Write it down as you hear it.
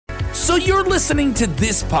So you're listening to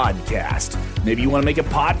this podcast. Maybe you want to make a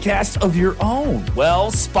podcast of your own.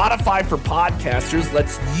 Well, Spotify for Podcasters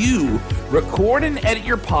lets you record and edit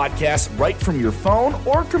your podcast right from your phone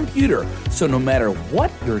or computer. So no matter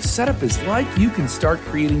what your setup is like, you can start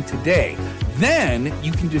creating today. Then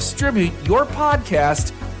you can distribute your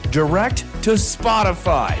podcast direct to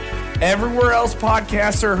Spotify. Everywhere else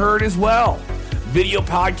podcasts are heard as well. Video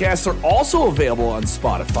podcasts are also available on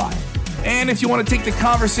Spotify. And if you want to take the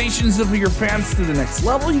conversations of your fans to the next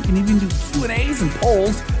level, you can even do Q&As and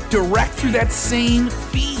polls direct through that same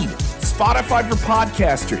feed. Spotify for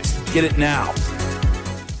Podcasters. Get it now.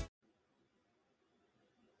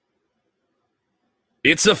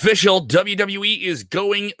 It's official. WWE is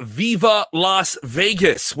going Viva Las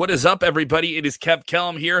Vegas. What is up, everybody? It is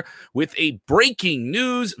Kellam here with a breaking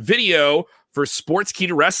news video for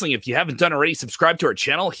Sportskeeda Wrestling. If you haven't done already, subscribe to our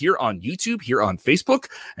channel here on YouTube, here on Facebook,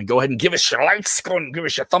 and go ahead and give us your likes, go and give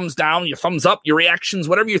us your thumbs down, your thumbs up, your reactions,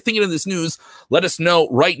 whatever you're thinking of this news, let us know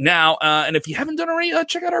right now. And if you haven't done already,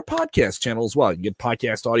 check out our podcast channel as well. You can get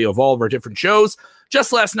podcast audio of all of our different shows.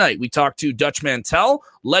 Just last night, we talked to Dutch Mantel,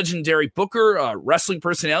 legendary booker, wrestling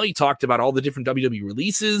personality, talked about all the different WWE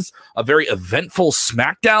releases, a very eventful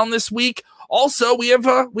SmackDown this week. Also, we have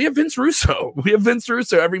Vince Russo. We have Vince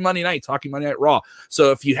Russo every Monday night talking Monday Night Raw.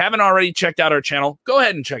 So if you haven't already checked out our channel, go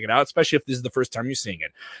ahead and check it out, especially if this is the first time you're seeing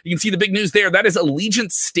it. You can see the big news there. That is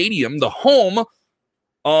Allegiant Stadium, the home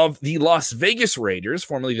of the Las Vegas Raiders,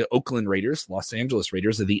 formerly the Oakland Raiders, Los Angeles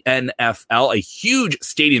Raiders of the NFL. A huge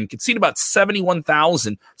stadium. Can seat about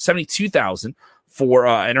 72,000 for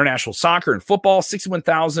international soccer and football,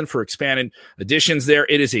 61,000 for expanded additions there.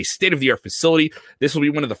 It is a state-of-the-art facility. This will be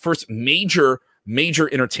one of the first major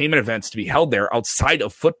entertainment events to be held there outside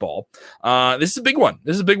of football. This is a big one.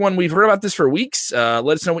 We've heard about this for weeks. Let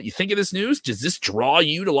us know what you think of this news. Does this draw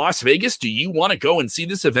you to Las Vegas? Do you want to go and see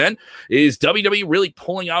this event? Is WWE really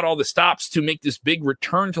pulling out all the stops to make this big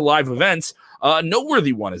return to live events?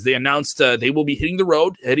 Noteworthy one, as they announced they will be hitting the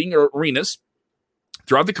road, hitting arenas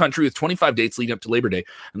throughout the country with 25 dates leading up to Labor Day,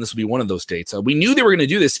 and this will be one of those dates. We knew they were going to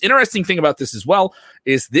do this. Interesting thing about this as well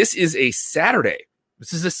is this is a Saturday.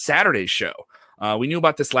 This is a Saturday show. We knew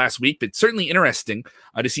about this last week, but certainly interesting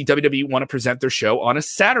to see WWE want to present their show on a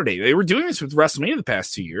Saturday. They were doing this with WrestleMania the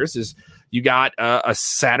past 2 years. Is you got a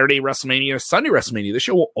Saturday WrestleMania, a Sunday WrestleMania. The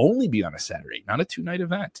show will only be on a Saturday, not a two-night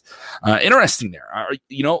event. Interesting there.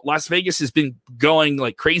 Las Vegas has been going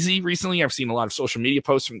like crazy recently. I've seen a lot of social media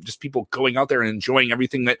posts from just people going out there and enjoying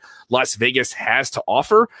everything that Las Vegas has to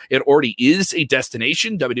offer. It already is a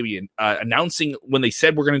destination. WWE announcing when they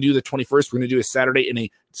said we're going to do the 21st, we're going to do a Saturday in a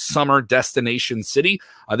summer destination city.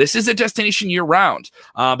 This is a destination year-round,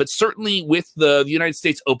 but certainly with the United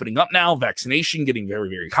States opening up now, vaccination getting very,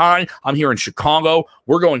 very high. I'm here in Chicago.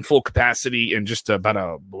 We're going full capacity in just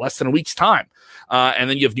about less than a week's time. And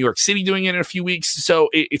then you have New York City doing it in a few weeks. So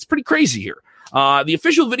it's pretty crazy here. The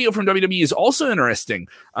official video from WWE is also interesting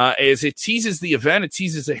as it teases the event. It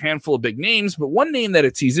teases a handful of big names, but one name that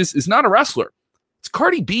it teases is not a wrestler. It's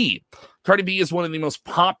Cardi B. Cardi B is one of the most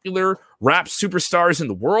popular rap superstars in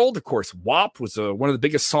the world. Of course, WAP was one of the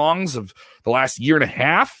biggest songs of the last year and a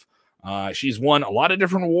half. She's won a lot of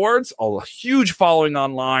different awards, a huge following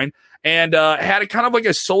online, and had a kind of like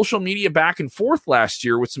a social media back and forth last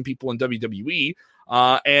year with some people in WWE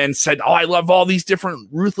and said, I love all these different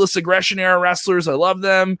Ruthless Aggression era wrestlers. I love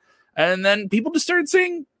them. And then people just started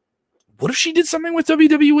saying, what if she did something with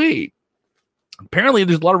WWE? Apparently,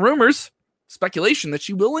 there's a lot of rumors, speculation that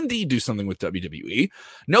she will indeed do something with WWE.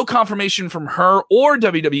 No confirmation from her or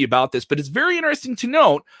WWE about this, but it's very interesting to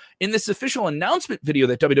note in this official announcement video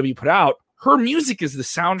that WWE put out, her music is the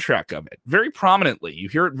soundtrack of it very prominently. You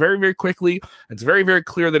hear it very, very quickly. It's very, very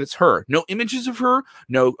clear that it's her. No images of her,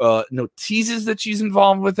 no teases that she's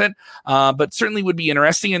involved with it, but certainly would be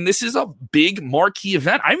interesting. And this is a big marquee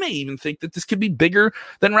event. I may even think that this could be bigger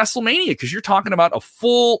than WrestleMania because you're talking about a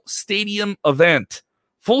full stadium event.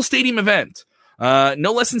 Full stadium event.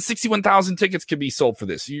 No less than 61,000 tickets could be sold for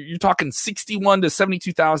this. You're talking 61 to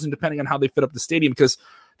 72,000, depending on how they fit up the stadium. Because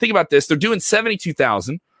think about this. They're doing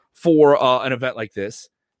 72,000 for an event like this.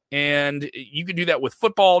 And you can do that with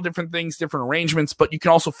football, different things, different arrangements, but you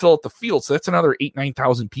can also fill out the field. So that's another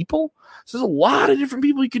 9,000 people. So there's a lot of different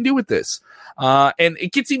people you can do with this. And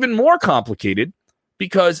it gets even more complicated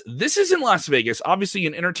because this is in Las Vegas, obviously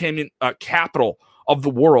an entertainment capital of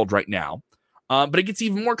the world right now. But it gets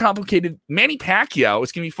even more complicated. Manny Pacquiao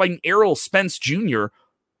is going to be fighting Errol Spence Jr.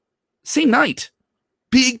 same night.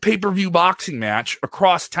 Big pay-per-view boxing match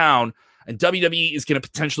across town and WWE is going to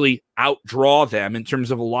potentially outdraw them in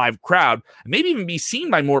terms of a live crowd, and maybe even be seen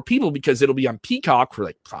by more people because it'll be on Peacock for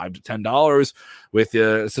like $5 to $10 with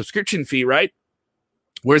a subscription fee, right?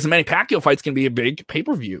 Whereas the Manny Pacquiao fight's going to be a big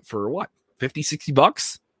pay-per-view for what,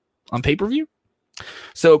 $50-$60 on pay-per-view?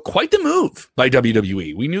 So quite the move by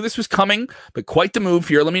WWE. We knew this was coming, but quite the move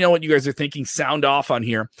here. Let me know what you guys are thinking. Sound off on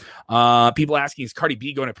here. People asking, is Cardi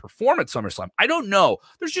B going to perform at SummerSlam? I don't know.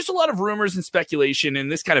 There's just a lot of rumors and speculation,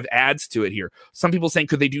 and this kind of adds to it here. Some people saying,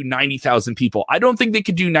 could they do 90,000 people? I don't think they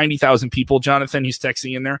could do 90,000 people. Jonathan, who's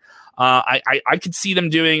texting in there. I could see them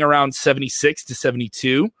doing around 76 to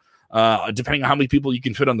 72, depending on how many people you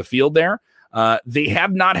can fit on the field there. They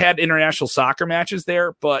have not had international soccer matches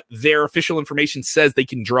there, but their official information says they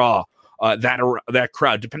can draw that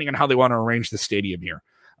crowd, depending on how they want to arrange the stadium here.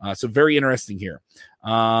 So very interesting here.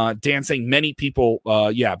 Dan saying many people,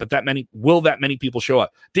 but will that many people show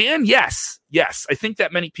up? Dan, yes, I think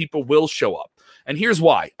that many people will show up. And here's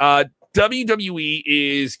why. WWE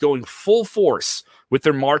is going full force with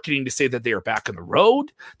their marketing to say that they are back on the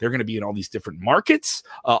road. They're going to be in all these different markets.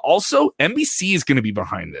 Also, NBC is going to be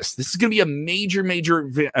behind this. This is going to be a major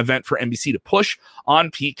event for NBC to push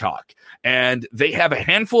on Peacock. And they have a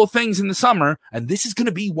handful of things in the summer, and this is going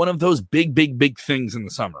to be one of those big things in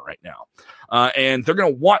the summer right now. And they're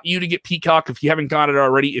going to want you to get Peacock if you haven't got it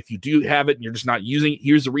already. If you do have it and you're just not using it,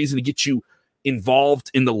 here's the reason to get you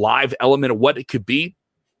involved in the live element of what it could be.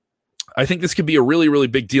 I think this could be a really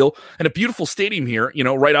big deal and a beautiful stadium here,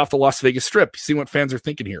 right off the Las Vegas Strip. See what fans are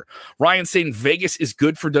thinking here. Ryan saying Vegas is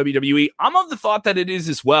good for WWE. I'm of the thought that it is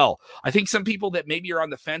as well. I think some people that maybe are on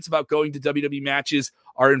the fence about going to WWE matches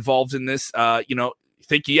are involved in this.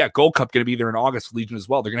 Thinking, Gold Cup going to be there in August, Legion as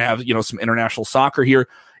well. They're going to have, some international soccer here.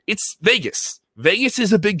 It's Vegas. Vegas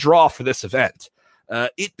is a big draw for this event.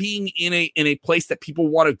 It being in a place that people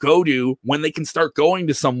want to go to when they can start going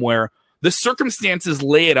to somewhere. The circumstances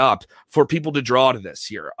lay it up for people to draw to this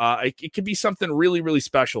here. It could be something really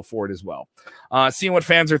special for it as well. Seeing what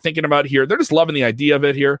fans are thinking about here. They're just loving the idea of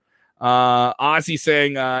it here. Ozzy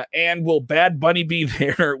saying, and will Bad Bunny be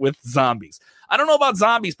there with zombies? I don't know about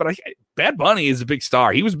zombies, but Bad Bunny is a big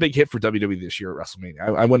star. He was a big hit for WWE this year at WrestleMania.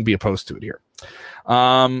 I wouldn't be opposed to it here.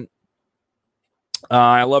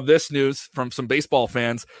 I love this news from some baseball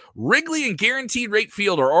fans. Wrigley and Guaranteed Rate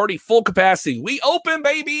Field are already full capacity. We open,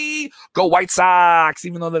 baby. Go White Sox.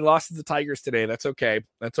 Even though they lost to the Tigers today. That's okay.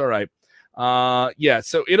 That's all right.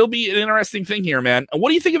 So it'll be an interesting thing here, man. And what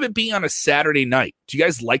do you think of it being on a Saturday night? Do you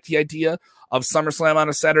guys like the idea of SummerSlam on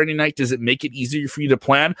a Saturday night? Does it make it easier for you to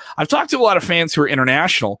plan? I've talked to a lot of fans who are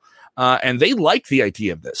international, and they like the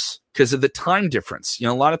idea of this because of the time difference.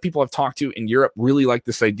 A lot of people I've talked to in Europe really like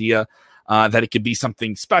this idea. That it could be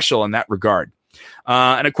something special in that regard.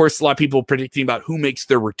 And of course, a lot of people predicting about who makes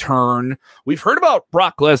their return. We've heard about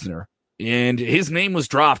Brock Lesnar, and his name was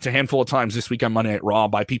dropped a handful of times this week on Monday Night Raw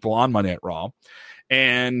by people on Monday Night Raw.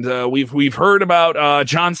 And we've heard about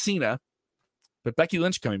John Cena, but Becky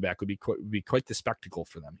Lynch coming back would be quite the spectacle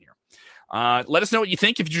for them here. Let us know what you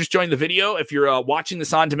think if you just joined the video. If you're watching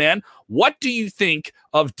this on demand, what do you think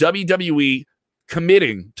of WWE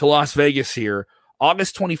committing to Las Vegas here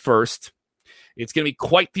August 21st? It's going to be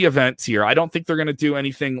quite the event here. I don't think they're going to do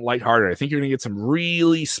anything lighthearted. I think you're going to get some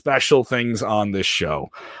really special things on this show.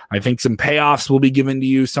 I think some payoffs will be given to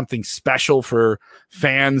you, something special for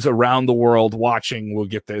fans around the world watching will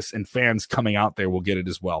get this, and fans coming out there will get it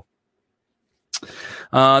as well.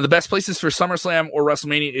 The best places for SummerSlam or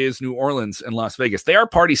WrestleMania is New Orleans and Las Vegas. They are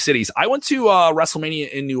party cities. I went to WrestleMania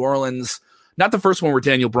in New Orleans. Not the first one where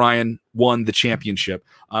Daniel Bryan won the championship.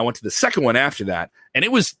 I went to the second one after that. And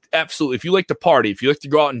it was absolutely, if you like to party, if you like to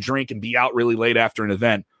go out and drink and be out really late after an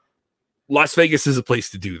event, Las Vegas is a place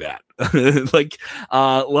to do that.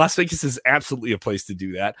 Las Vegas is absolutely a place to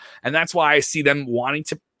do that. And that's why I see them wanting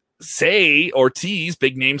to say or tease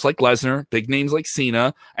big names like Lesnar, big names like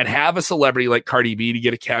Cena, and have a celebrity like Cardi B to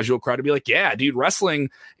get a casual crowd to be like, yeah, dude,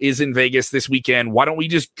 wrestling is in Vegas this weekend. Why don't we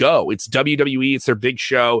just go? It's WWE. It's their big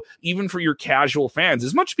show. Even for your casual fans,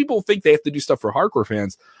 as much as people think they have to do stuff for hardcore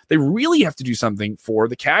fans, they really have to do something for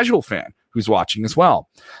the casual fan who's watching as well.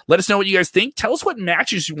 Let us know what you guys think. Tell us what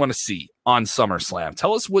matches you want to see on SummerSlam.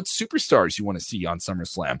 Tell us what superstars you want to see on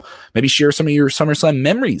SummerSlam. Maybe share some of your SummerSlam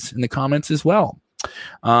memories in the comments as well.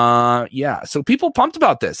 So people pumped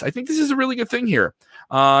about this. I think this is a really good thing here.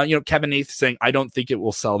 Kevin Nath saying, I don't think it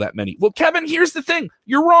will sell that many. Well, Kevin, here's the thing.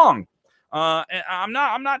 You're wrong. And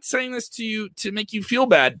I'm not saying this to you to make you feel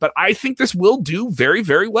bad, but I think this will do very,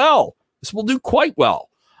 very well. This will do quite well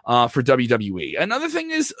for WWE. Another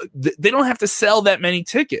thing is they don't have to sell that many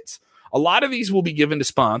tickets. A lot of these will be given to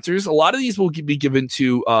sponsors. A lot of these will be given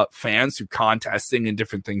to fans through contesting and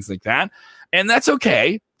different things like that. And that's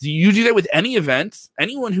okay. You do that with any event.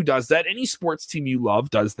 Anyone who does that, any sports team you love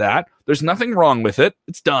does that. There's nothing wrong with it.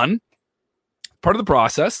 It's done. Part of the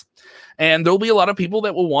process. And there'll be a lot of people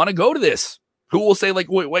that will want to go to this, who will say, like,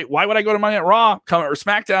 wait, why would I go to Monday Night Raw, or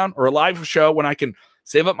SmackDown, or a live show when I can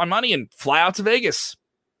save up my money and fly out to Vegas?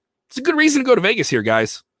 It's a good reason to go to Vegas here,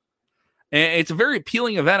 guys. And it's a very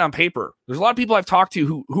appealing event on paper. There's a lot of people I've talked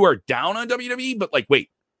to who are down on WWE, but like, wait,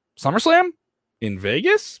 SummerSlam in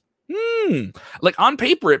Vegas? Like, on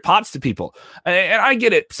paper, it pops to people. And I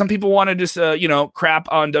get it. Some people want to just, crap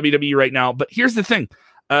on WWE right now. But here's the thing.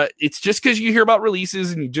 It's just because you hear about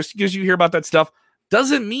releases and just because you hear about that stuff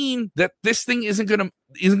doesn't mean that this thing isn't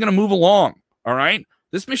gonna move along. All right.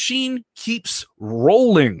 This machine keeps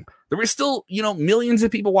rolling. There were still, millions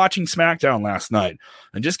of people watching SmackDown last night.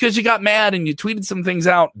 And just because you got mad and you tweeted some things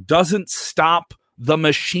out doesn't stop the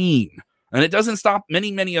machine. And it doesn't stop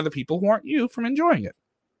many, many other people who aren't you from enjoying it.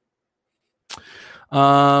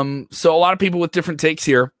 So a lot of people with different takes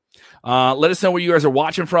here. Let us know where you guys are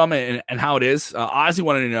watching from and how it is. Ozzy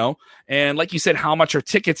wanted to know. And like you said, how much are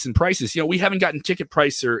tickets and prices? We haven't gotten ticket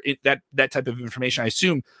price or that type of information. I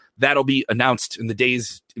assume that'll be announced in the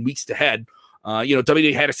days and weeks ahead.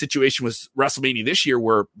 WWE had a situation with WrestleMania this year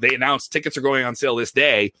where they announced tickets are going on sale this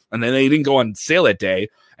day, and then they didn't go on sale that day.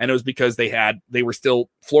 And it was because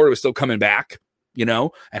Florida was still coming back,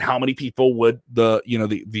 and how many people would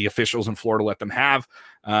the officials in Florida let them have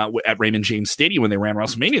at Raymond James Stadium when they ran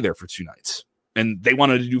WrestleMania there for 2 nights. And they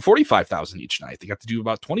wanted to do 45,000 each night. They got to do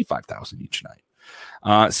about 25,000 each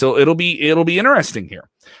night. So it'll be interesting here.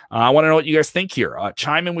 I want to know what you guys think here.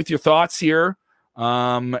 Chime in with your thoughts here.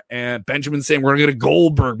 And Benjamin saying we're going to get a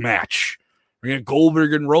Goldberg match. We're going to get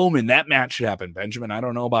Goldberg and Roman. That match should happen. Benjamin, I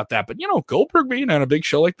don't know about that, but Goldberg being on a big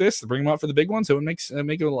show like this, to bring him out for the big ones, it would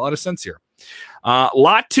make a lot of sense here.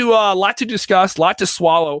 Lot to discuss, lot to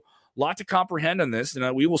swallow, lot to comprehend on this,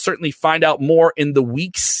 and we will certainly find out more in the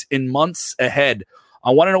weeks and months ahead.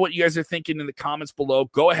 I want to know what you guys are thinking in the comments below.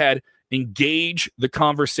 Go ahead. Engage the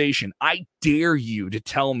conversation. I dare you to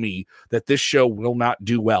tell me that this show will not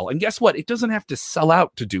do well. And guess what? It doesn't have to sell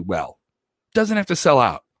out to do well. It doesn't have to sell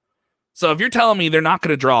out. So if you're telling me they're not going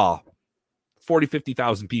to draw 40,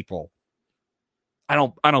 50,000 people, I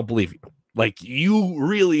don't believe you. Like, you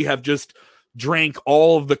really have just drank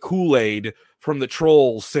all of the Kool-Aid from the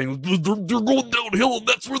trolls saying they're going downhill and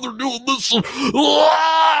that's where they're doing this.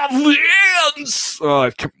 The ends.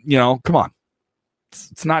 Come on.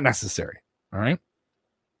 It's not necessary. All right.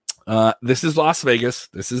 This is Las Vegas.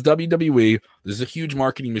 This is WWE. This is a huge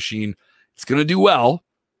marketing machine. It's going to do well,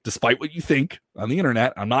 despite what you think on the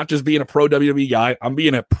internet. I'm not just being a pro WWE guy. I'm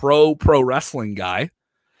being a pro wrestling guy.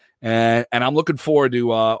 And I'm looking forward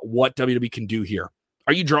to what WWE can do here.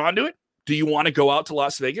 Are you drawn to it? Do you want to go out to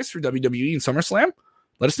Las Vegas for WWE and SummerSlam?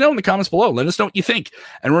 Let us know in the comments below. Let us know what you think.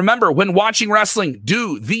 And remember, when watching wrestling,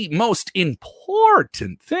 do the most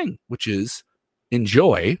important thing, which is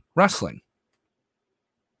enjoy wrestling.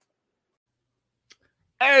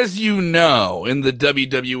 As you know, in the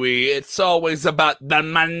WWE, it's always about the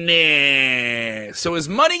money. So is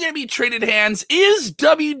money going to be traded hands? Is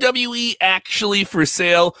WWE actually for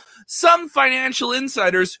sale? Some financial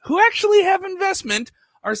insiders who actually have investment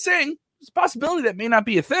are saying there's a possibility that may not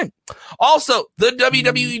be a thing. Also, the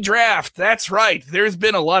WWE Draft. That's right. There's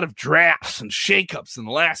been a lot of drafts and shakeups in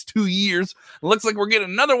the last 2 years. It looks like we're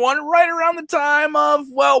getting another one right around the time of,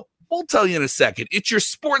 well, we'll tell you in a second. It's your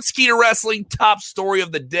Sportskeeda Wrestling top story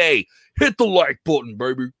of the day. Hit the like button,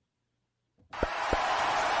 baby. Watch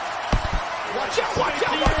out, watch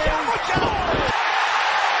out, watch out, watch out.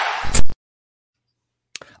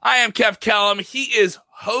 I am Kev Kellam. He is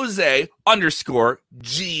Jose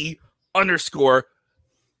 _G_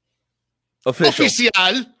 official.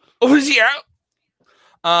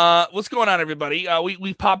 What's going on, everybody?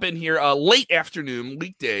 We pop in here late afternoon,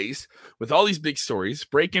 weekdays, with all these big stories,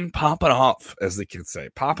 popping off, as the kids say.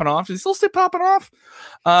 Popping off? Do they still say popping off?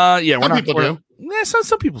 Yeah, some people do. Yeah,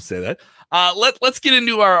 some people say that. Let's get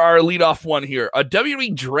into our leadoff one here. A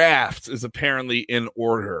WWE Draft is apparently in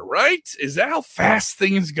order, right? Is that how fast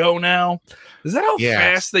things go now? Is that how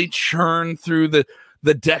fast they churn through the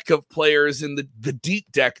deck of players in the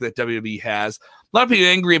deep deck that WWE has? A lot of people are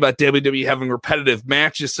angry about WWE having repetitive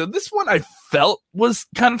matches, so this one I felt was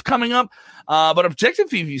kind of coming up. But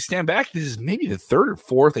objectively, if you stand back, this is maybe the third or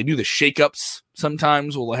fourth. They do the shakeups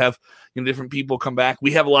sometimes. We'll have different people come back.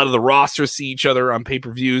 We have a lot of the rosters see each other on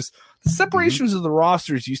pay-per-views. The separations of the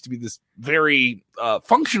rosters used to be this very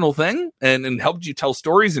functional thing and helped you tell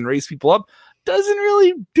stories and raise people up. doesn't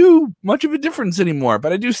really do much of a difference anymore.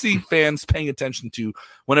 But I do see fans paying attention to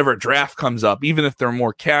whenever a draft comes up, even if they're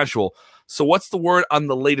more casual. So what's the word on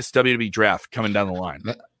the latest WWE draft coming down the line?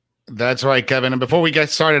 That's right, Kevin. And before we get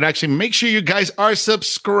started, actually, make sure you guys are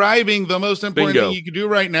subscribing. The most important thing you can do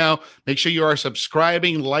right now, make sure you are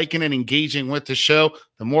subscribing, liking, and engaging with the show.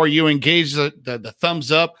 The more you engage, the thumbs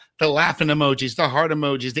up, the laughing emojis, the heart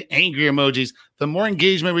emojis, the angry emojis, the more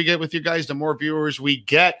engagement we get with you guys, the more viewers we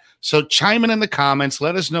get. So chime in the comments.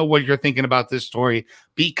 Let us know what you're thinking about this story,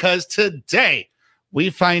 because today we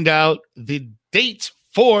find out the dates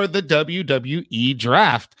for the WWE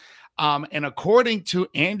Draft. And according to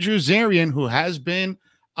Andrew Zarian, who has been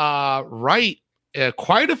right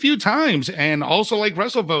quite a few times, and also like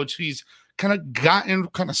WrestleVotes, he's kind of gotten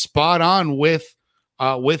kind of spot on with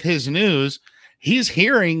his news. He's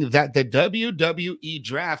hearing that the WWE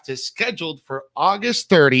Draft is scheduled for August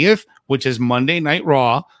 30th, which is Monday Night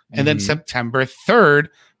Raw, and then September 3rd,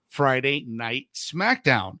 Friday Night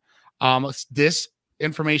SmackDown. This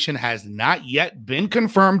information has not yet been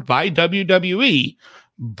confirmed by WWE,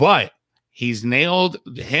 but he's nailed,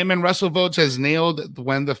 him and WrestleVotes has nailed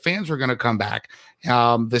when the fans were going to come back.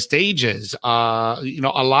 The stages, a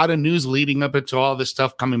lot of news leading up into all this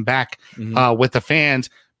stuff coming back with the fans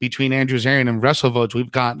between Andrew Zarian and WrestleVotes.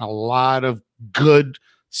 We've gotten a lot of good,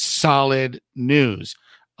 solid news.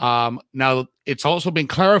 Now, it's also been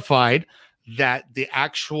clarified that the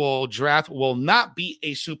actual draft will not be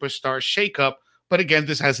a superstar shakeup. But again,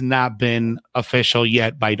 this has not been official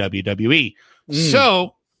yet by WWE.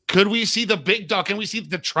 So could we see the big dog? Can we see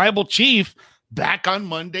the tribal chief back on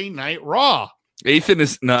Monday Night Raw? Nathan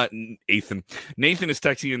is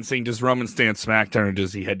texting and saying, does Roman stay on SmackDown or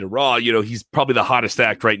does he head to Raw? He's probably the hottest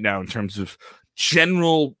act right now in terms of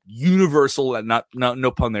general universal, and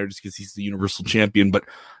no pun there, just because he's the universal champion, but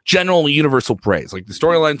general universal praise. Like the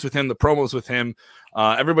storylines with him, the promos with him,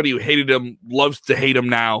 everybody who hated him loves to hate him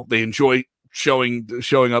now. They enjoy showing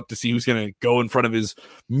up to see who's going to go in front of his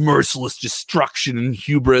merciless destruction and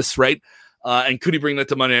hubris, right? And could he bring that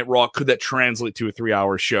to Monday Night Raw? Could that translate to a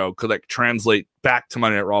 3-hour show? Could that translate back to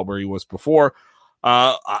Monday Night Raw where he was before?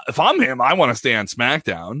 If I'm him, I want to stay on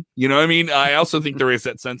SmackDown. You know what I mean? I also think there is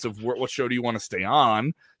that sense of what show do you want to stay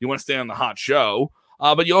on? You want to stay on the hot show,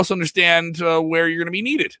 but you also understand where you're going to be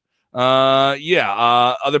needed.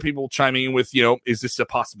 Other people chiming in with, is this a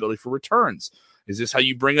possibility for returns? Is this how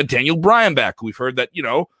you bring a Daniel Bryan back? We've heard that,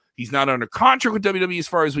 he's not under contract with WWE as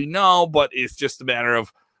far as we know, but it's just a matter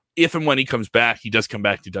of if and when he comes back, he does come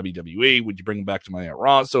back to WWE. Would you bring him back to Monday Night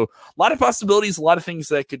Raw? So a lot of possibilities, a lot of things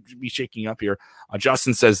that could be shaking up here.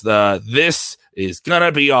 Justin says this is going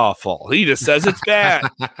to be awful. He just says it's bad.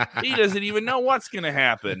 He doesn't even know what's going to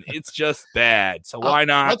happen. It's just bad. So why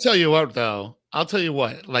not? I'll tell you what, though.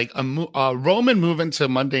 Like a Roman moving to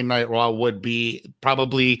Monday Night Raw would be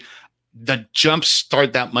probably the jump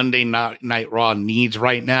start that Monday Night Raw needs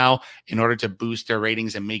right now in order to boost their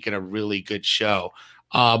ratings and make it a really good show.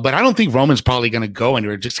 But I don't think Roman's probably going to go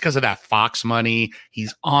anywhere just because of that Fox money.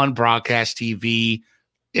 He's on broadcast TV.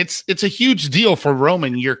 It's a huge deal for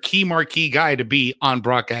Roman, your key marquee guy, to be on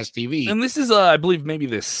broadcast TV. And this is, I believe, maybe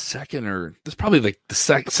the second or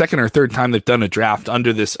second or third time they've done a draft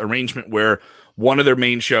under this arrangement where one of their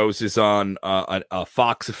main shows is on a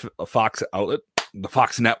Fox outlet, the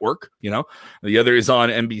Fox network. The other is on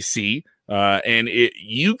NBC, and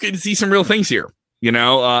you can see some real things here.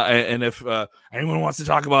 And if anyone wants to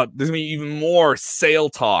talk about, there's going to be even more sale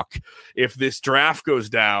talk if this draft goes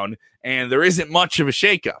down and there isn't much of a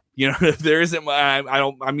shakeup. If there isn't,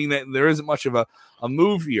 I mean that there isn't much of a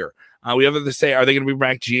move here. We have to say, are they going to be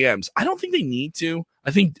ranked GMs? I don't think they need to.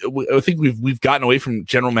 I think we've gotten away from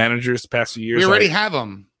general managers the past few years. We already have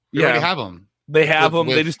them. They have them.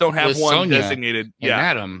 They just don't have one Sonya designated. And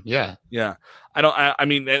Adam. Yeah. I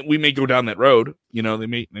mean, we may go down that road. They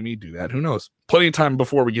may do that. Who knows? Plenty of time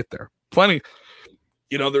before we get there. Plenty.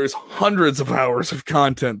 There's hundreds of hours of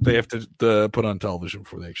content they have to put on television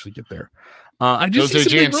before they actually get there. I just go to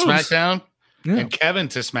SmackDown and Kevin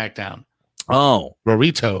to SmackDown. Oh,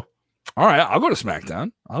 Rorito. All right, I'll go to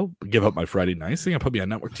SmackDown. I'll give up my Friday nights thing. I'll put me on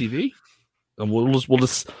network TV. And we'll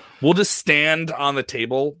just stand on the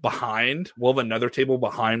table behind. We'll have another table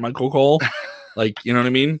behind Michael Cole. Like, you know what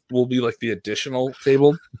I mean? We'll be like the additional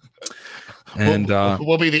table. And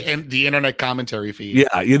we'll be the internet commentary feed.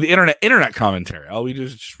 Yeah, the internet commentary. All we do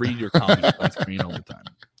is just read your comments on screen all the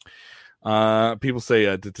time. People say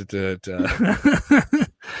a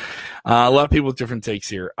lot of people with different takes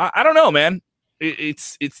here. I don't know, man.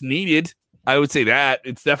 It's needed. I would say that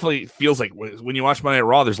it's definitely feels like when you watch Monday Night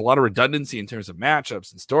Raw, there's a lot of redundancy in terms of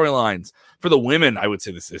matchups and storylines. For the women, I would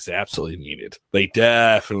say this is absolutely needed. They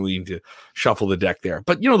definitely need to shuffle the deck there.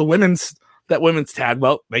 But the women's tag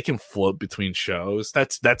belt, they can float between shows.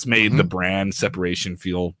 That's made the brand separation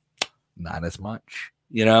feel not as much.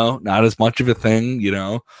 Not as much of a thing.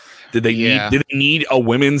 Did they need a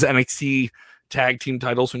women's NXT tag team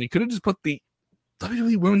titles when you could have just put the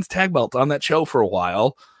WWE women's tag belt on that show for a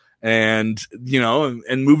while? And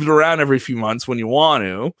move it around every few months when you want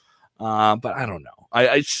to, but I don't know.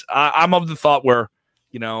 I'm of the thought where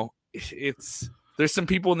there's some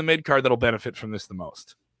people in the mid card that'll benefit from this the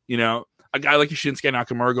most. A guy like Shinsuke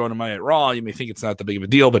Nakamura going to Monday Night Raw, you may think it's not that big of a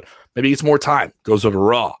deal, but maybe it's more time. Goes over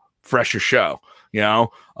Raw, fresher show.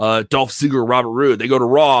 Dolph Ziggler, Robert Roode, they go to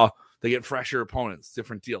Raw. They get fresher opponents,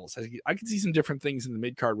 different deals. I can see some different things in the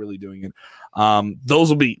mid card really doing it.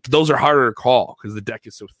 Those are harder to call because the deck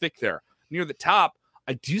is so thick there. Near the top,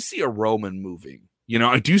 I do see a Roman moving.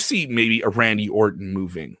 I do see maybe a Randy Orton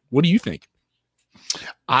moving. What do you think?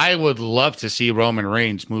 I would love to see Roman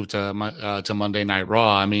Reigns move to Monday Night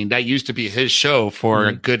Raw. I mean, that used to be his show for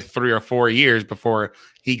a good 3 or 4 years before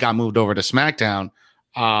he got moved over to SmackDown.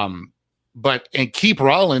 And keep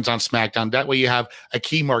Rollins on SmackDown. That way you have a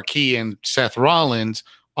key marquee and Seth Rollins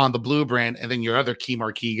on the blue brand, and then your other key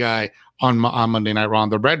marquee guy on Monday Night Raw on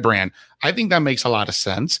the red brand. I think that makes a lot of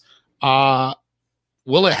sense.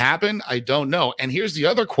 Will it happen? I don't know. And here's the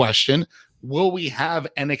other question. Will we have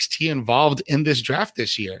NXT involved in this draft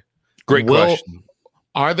this year? Great question.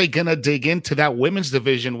 Are they going to dig into that women's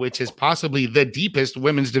division, which is possibly the deepest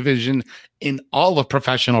women's division in all of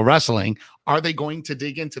professional wrestling? Are they going to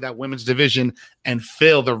dig into that women's division and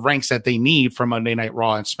fill the ranks that they need for Monday Night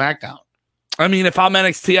Raw and SmackDown? I mean, if I'm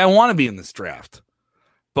NXT, I want to be in this draft.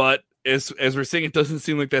 But as we're saying, it doesn't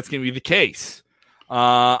seem like that's going to be the case.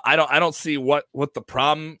 I don't see what the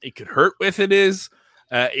problem it could hurt with it is.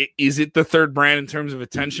 Is it the third brand in terms of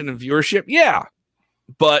attention and viewership? Yeah.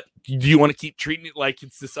 But do you want to keep treating it like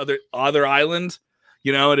it's this other island,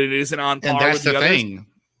 and it isn't on par? And that's with the thing.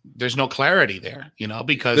 There's no clarity there,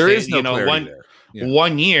 because there is no clarity there. Yeah.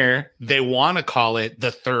 1 year they want to call it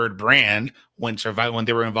the third brand when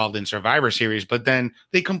they were involved in Survivor Series, but then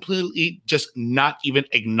they completely just not even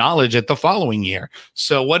acknowledge it the following year.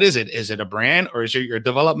 So what is it? Is it a brand or is it your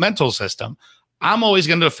developmental system? I'm always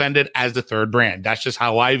going to defend it as the third brand. That's just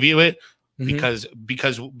how I view it, because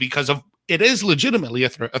of. It is legitimately a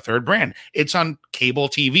third brand. It's on cable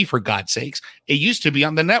TV, for God's sakes. It used to be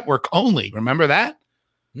on the network only. Remember that?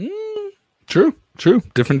 True.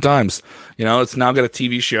 Different times. It's now got a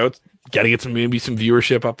TV show. It's got to get maybe some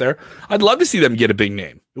viewership up there. I'd love to see them get a big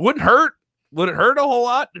name. It wouldn't hurt. Would it hurt a whole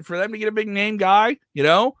lot for them to get a big name guy?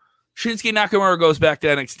 Shinsuke Nakamura goes back to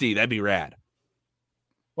NXT. That'd be rad.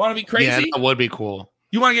 Want to be crazy? Yeah, that would be cool.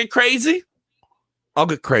 You want to get crazy? I'll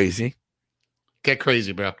get crazy. Get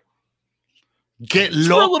crazy, bro. Get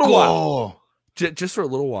loco. For a little while. Just for a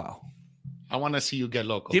little while. I want to see you get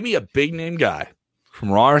loco. Give me a big name guy from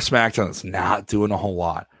Raw or SmackDown that's not doing a whole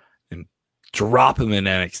lot and drop him in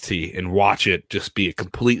NXT and watch it just be a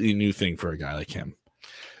completely new thing for a guy like him.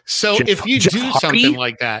 So if you do something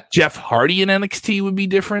like that. Jeff Hardy in NXT would be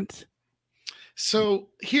different. So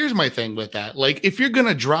here's my thing with that. Like, if you're going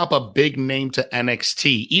to drop a big name to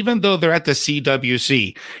NXT, even though they're at the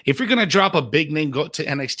CWC, if you're going to drop a big name go to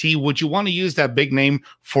NXT, would you want to use that big name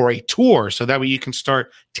for a tour so that way you can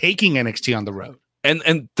start taking NXT on the road?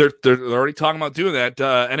 And they're already talking about doing that.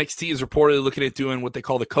 NXT is reportedly looking at doing what they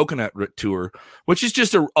call the Coconut Tour, which is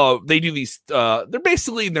just they do these.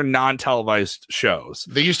 They're non-televised shows.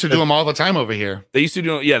 They used to do them all the time over here. They used to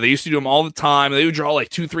do them all the time. They would draw like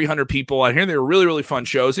 200-300 people. I hear they were really, really fun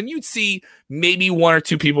shows, and you'd see maybe 1 or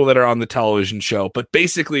 2 people that are on the television show. But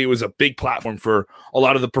basically, it was a big platform for a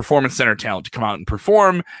lot of the Performance Center talent to come out and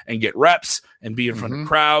perform and get reps and be in front of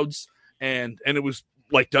crowds. And it was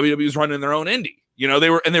like WWE was running their own indie. They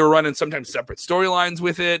were running sometimes separate storylines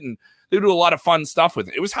with it, and they do a lot of fun stuff with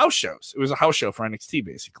it. It was house shows. It was a house show for NXT,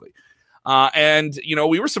 basically. And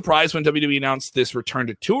we were surprised when WWE announced this return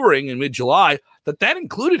to touring in mid-July that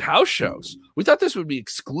included house shows. We thought this would be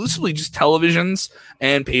exclusively just televisions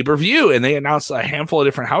and pay-per-view, and they announced a handful of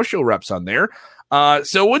different house show reps on there.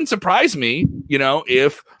 So it wouldn't surprise me,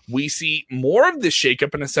 if we see more of this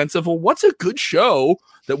shakeup in a sense of, well, what's a good show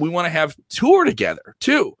that we want to have tour together,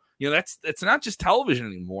 too? It's not just television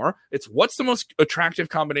anymore. It's what's the most attractive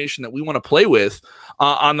combination that we want to play with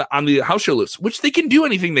on the house show loops, which they can do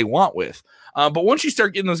anything they want with. But once you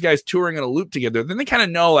start getting those guys touring in a loop together, then they kind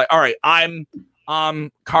of know, like, all right, I'm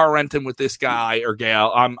I'm car renting with this guy or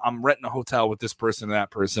gal. I'm renting a hotel with this person and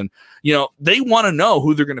that person. You know, they want to know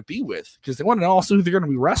who they're going to be with because they want to know also who they're going to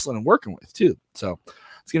be wrestling and working with too. So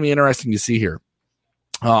it's going to be interesting to see here.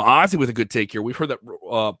 Honestly, with a good take here, we've heard that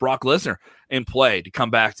Brock Lesnar in play to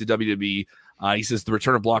come back to WWE. He says the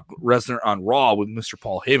return of Brock Lesnar on Raw with Mr.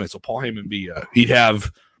 Paul Heyman. So Paul Heyman he'd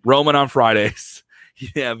have Roman on Fridays.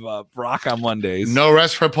 He'd have Brock on Mondays. No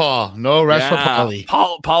rest for Paul. No rest for Paulie.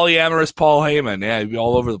 Polyamorous Paul Heyman. Yeah, he'd be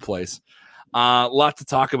all over the place. A lot to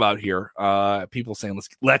talk about here. People saying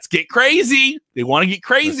let's get crazy. They want to get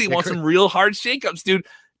crazy. Want some real hard shakeups, dude.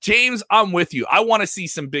 James, I'm with you. I want to see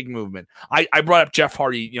some big movement. I brought up Jeff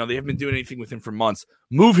Hardy. You know, they haven't been doing anything with him for months.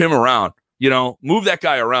 Move him around. You know, move that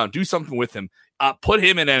guy around. Do something with him. Put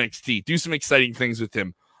him in NXT. Do some exciting things with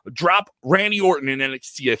him. Drop Randy Orton in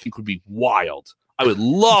NXT. I think would be wild. I would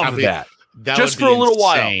love that. Just for a little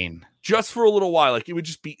while. Just for a little while. Like it would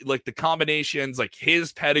just be like the combinations, like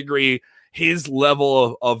his pedigree, his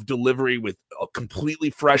level of delivery with a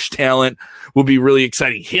completely fresh talent will be really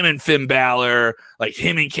exciting. Him and Finn Balor, like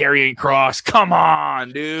him and Karrion Kross. Come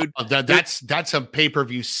on, dude. That's a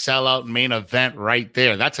pay-per-view sellout main event right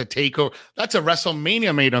there. That's a takeover. That's a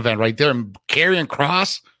WrestleMania main event right there. Karrion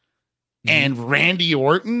Kross and Randy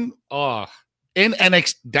Orton. Oh, in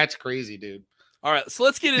NXT. That's crazy, dude. All right, so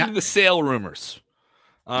let's get into the sale rumors.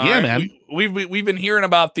 Man. We've been hearing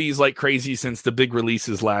about these like crazy since the big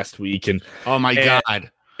releases last week, and oh my god!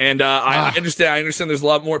 And I understand. I understand. There's a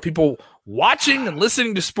lot more people watching and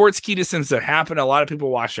listening to Sportskeeda since it happened. A lot of people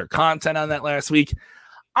watched our content on that last week.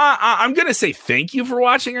 I'm gonna say thank you for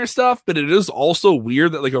watching our stuff, but it is also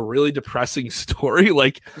weird that like a really depressing story,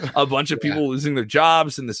 like a bunch of people losing their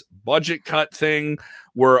jobs and this budget cut thing,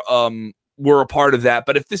 were a part of that.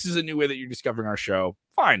 But if this is a new way that you're discovering our show,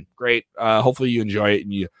 fine, great. Hopefully you enjoy it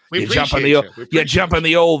and you jump on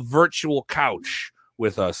the old virtual couch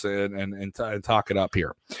with us and talk it up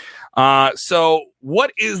here. So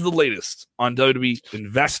what is the latest on WWE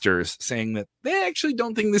investors saying that they actually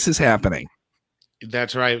don't think this is happening?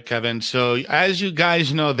 That's right, Kevin. So as you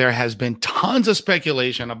guys know, there has been tons of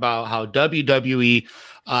speculation about how WWE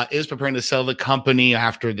is preparing to sell the company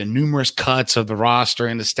after the numerous cuts of the roster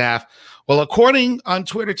and the staff. Well, according on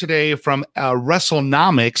Twitter today from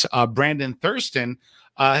WrestleNomics, Brandon Thurston,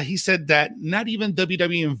 he said that not even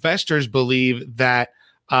WWE investors believe that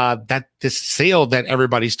this sale that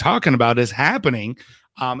everybody's talking about is happening.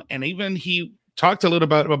 And even he talked a little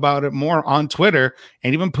bit about it more on Twitter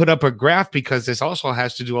and even put up a graph because this also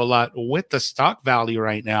has to do a lot with the stock value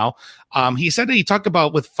right now. He said that he talked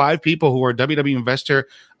about with 5 people who are WWE investor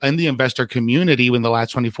in the investor community in the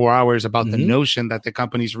last 24 hours about the notion that the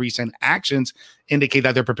company's recent actions indicate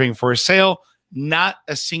that they're preparing for a sale. Not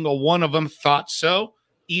a single one of them thought so.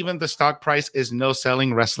 Even the stock price is no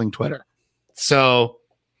selling wrestling Twitter. So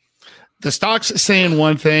the stock's saying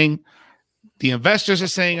one thing, the investors are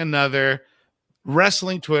saying another.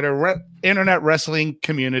 Wrestling Twitter, internet wrestling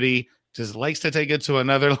community just likes to take it to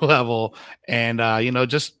another level and,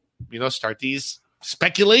 start these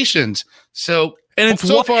speculations. So, and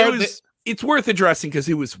it's worth addressing because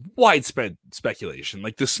it was widespread speculation.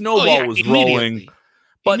 Like the snowball was rolling.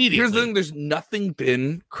 But here's the thing, there's nothing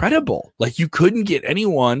been credible. Like you couldn't get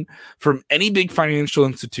anyone from any big financial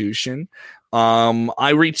institution. I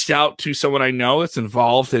reached out to someone I know that's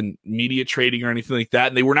involved in media trading or anything like that,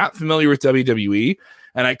 and they were not familiar with WWE,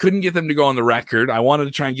 and I couldn't get them to go on the record. I wanted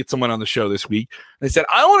to try and get someone on the show this week. They said,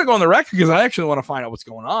 I want to go on the record because I actually want to find out what's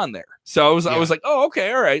going on there. So I was like, oh,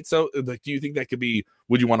 okay, all right. So like, do you think that could be,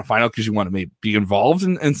 would you want to find out because you want to maybe be involved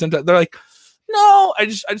and send that? They're like, no, I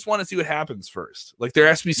just want to see what happens first. Like there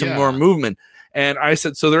has to be some more movement. And I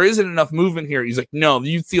said, so there isn't enough movement here. He's like, no,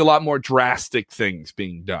 you'd see a lot more drastic things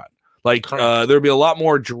being done. Like there'd be a lot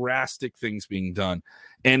more drastic things being done.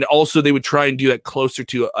 And also they would try and do that closer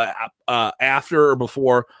to after or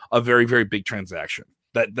before a very, very big transaction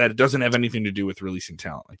that doesn't have anything to do with releasing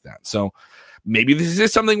talent like that. So maybe this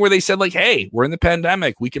is something where they said like, hey, we're in the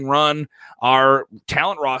pandemic. We can run our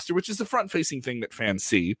talent roster, which is the front facing thing that fans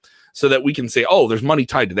see, so that we can say, oh, there's money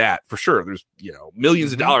tied to that for sure. There's,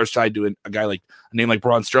 millions of dollars tied to a guy like a name like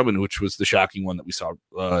Braun Strowman, which was the shocking one that we saw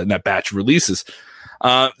in that batch of releases.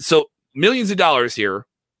 So millions of dollars here.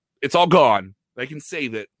 It's all gone. They can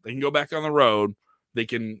save it. They can go back on the road. They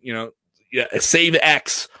can, save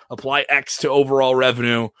X, apply X to overall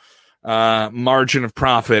revenue. Margin of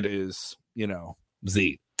profit is,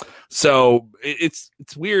 Z. So it's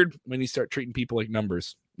weird when you start treating people like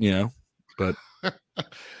numbers, but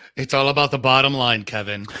it's all about the bottom line,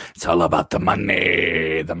 Kevin. It's all about the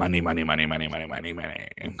money, money.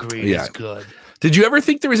 Greed is good. Did you ever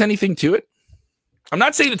think there was anything to it? I'm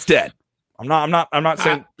not saying it's dead. I'm not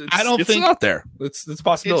saying I don't think it's out there. It's a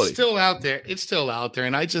possibility. It's still out there. It's still out there.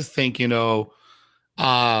 And I just think,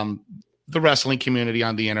 the wrestling community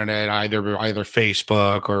on the internet, either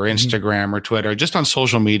Facebook or Instagram or Twitter, just on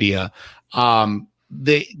social media, sometimes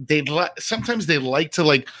they like to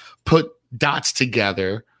like put dots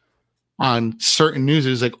together on certain news.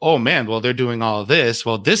 Is like, oh man, well, they're doing all of this.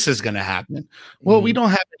 Well, this is going to happen. Well, we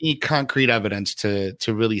don't have any concrete evidence to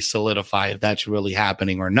really solidify if that's really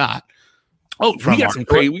happening or not. Oh,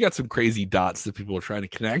 we got some crazy dots that people are trying to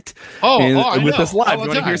connect. With us live. You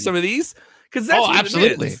want to hear some of these? Because that's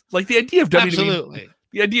absolutely. Like the idea of WWE.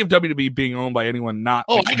 The idea of WWE being owned by anyone not.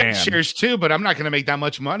 I got shares too, but I'm not going to make that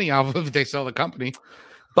much money off of if they sell the company.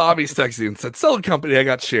 Bobby's texting and said, "Sell the company. I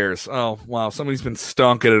got shares." Oh wow, somebody's been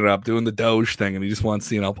stonking it up, doing the Doge thing, and he just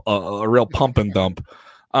wants a real pump and dump.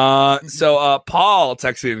 So Paul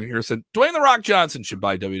texted in here, said Dwayne The Rock Johnson should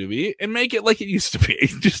buy WWE and make it like it used to be.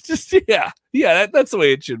 just that's the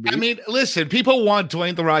way it should be. I mean, listen, people want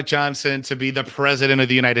Dwayne The Rock Johnson to be the president of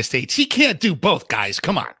the United States. He can't do both, guys.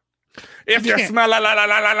 Come on. If you're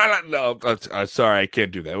no, sorry, I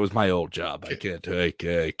can't do that. It was my old job. I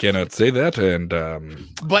cannot say that. And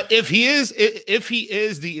but if he is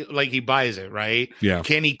the he buys it, right? Yeah.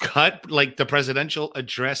 Can he cut like the presidential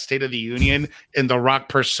address, State of the Union, in The Rock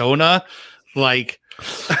persona? Like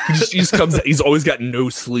he just comes. He's always got no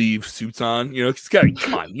sleeve suits on. He's got.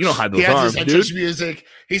 Come on, you don't hide those arms, dude. Music.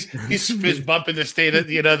 He's fist bumping the state of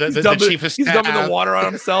the chief of staff. He's dumping the water on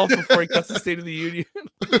himself before he cuts the State of the Union.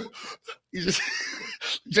 He's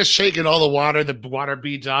just shaking all the water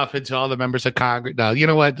beads off into all the members of Congress. No, you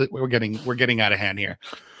know what? We're getting out of hand here.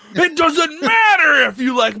 It doesn't matter if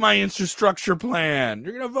you like my infrastructure plan.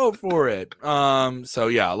 You're gonna vote for it. So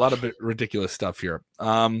yeah, a lot of ridiculous stuff here.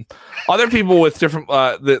 Other people with different.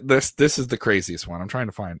 This is the craziest one. I'm trying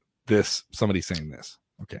to find this. Somebody saying this.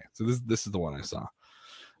 Okay, so this is the one I saw.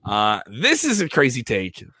 This is a crazy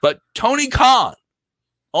take, but Tony Khan,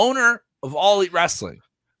 owner of All Elite Wrestling,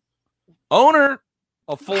 owner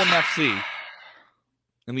of Fulham FC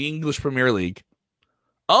in the English Premier League,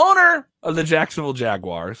 owner of the Jacksonville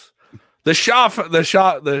Jaguars,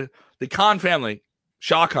 the Khan family,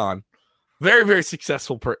 Shah Khan, very, very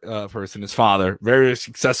successful person. His father, very, very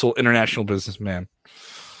successful international businessman.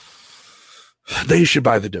 They should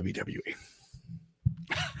buy the WWE.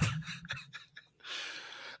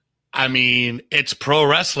 I mean, it's pro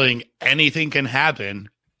wrestling. Anything can happen.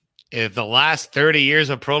 If the last 30 years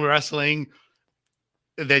of pro wrestling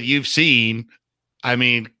that you've seen, I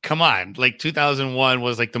mean, come on. Like 2001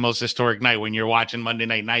 was like the most historic night when you're watching Monday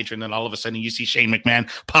Night Nitro and then all of a sudden you see Shane McMahon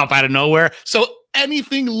pop out of nowhere. So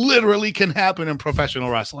anything literally can happen in professional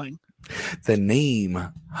wrestling. The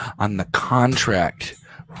name on the contract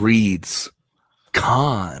reads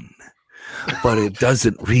Khan, but it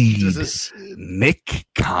doesn't read Nick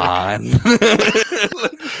Khan.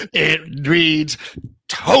 It reads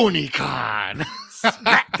Tony Khan.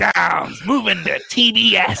 SmackDown's moving to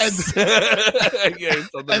TBS.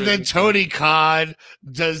 And then Tony Khan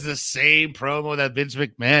does the same promo that Vince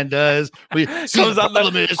McMahon does.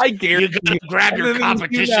 I guarantee you grab your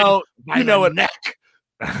competition by the neck.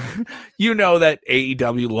 You know that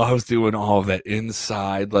AEW loves doing all of that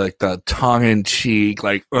inside, like the tongue-in-cheek,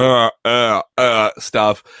 like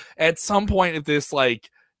stuff. At some point, if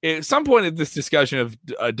this discussion of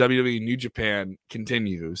WWE and New Japan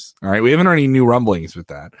continues, all right, we haven't heard any new rumblings with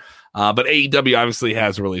that, but AEW obviously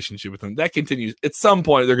has a relationship with them. That continues. At some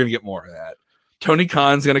point, they're going to get more of that. Tony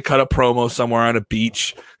Khan's going to cut a promo somewhere on a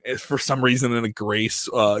beach for some reason in a gray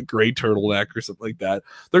turtleneck or something like that.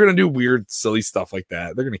 They're going to do weird, silly stuff like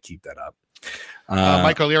that. They're going to keep that up.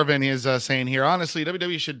 Michael Irvin is saying here, honestly,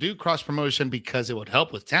 WWE should do cross promotion because it would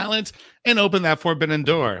help with talent and open that forbidden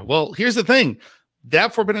door. Well, here's the thing.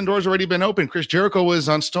 That forbidden door has already been open. Chris Jericho was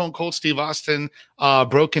on Stone Cold Steve Austin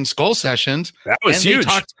Broken Skull sessions. That was huge.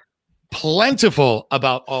 They talked plentiful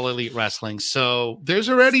about All Elite Wrestling. So there's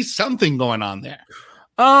already something going on there.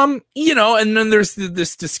 And then there's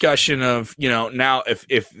this discussion of, now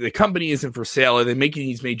if the company isn't for sale, are they making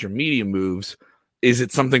these major media moves? Is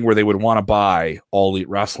it something where they would want to buy All Elite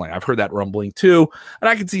Wrestling? I've heard that rumbling too. And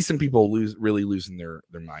I can see some people really losing their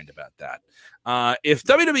mind about that. If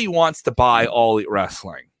WWE wants to buy All Elite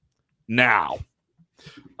Wrestling now,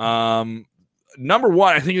 number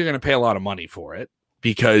one, I think you're going to pay a lot of money for it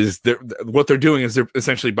because what they're doing is they're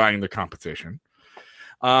essentially buying their competition.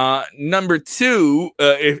 Number two,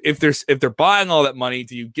 if they're buying all that money,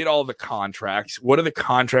 do you get all the contracts? What are the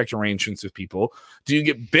contract arrangements with people? Do you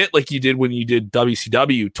get bit like you did when you did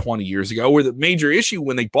WCW 20 years ago, where the major issue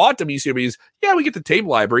when they bought WCW is, we get the tape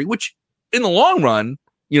library, which in the long run,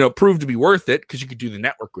 proved to be worth it because you could do the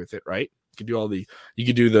network with it, right? You could do you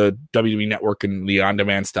could do the WWE Network and the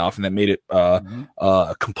on-demand stuff, and that made it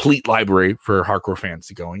a complete library for hardcore fans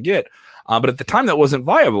to go and get. But at the time, that wasn't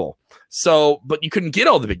viable. So, but you couldn't get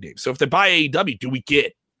all the big names. So if they buy AEW, do we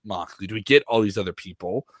get Moxley? Do we get all these other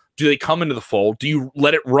people? Do they come into the fold? Do you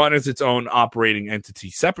let it run as its own operating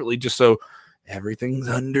entity separately, just so everything's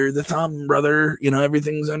under the thumb, brother? You know,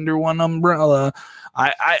 everything's under one umbrella.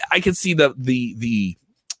 I could see the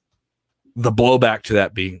blowback to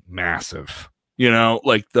that being massive. You know,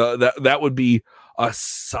 like that would be a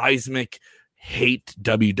seismic hate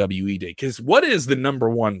WWE day. Because what is the number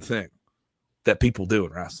one thing that people do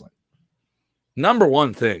in wrestling? Number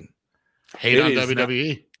one thing, hate on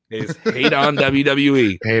WWE. Is hate on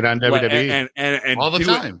WWE. Hate on WWE. And all the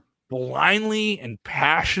time. Blindly and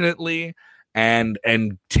passionately and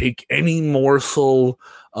take any morsel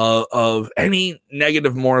of any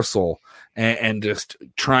negative morsel and just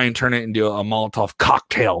try and turn it into a Molotov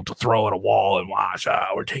cocktail to throw at a wall and watch.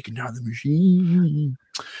 We're taking down the machine.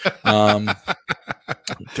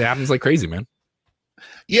 It happens like crazy, man.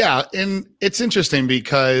 Yeah, and it's interesting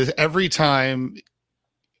because every time,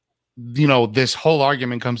 you know, this whole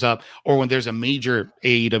argument comes up, or when there's a major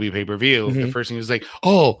AEW pay-per-view, the first thing is like,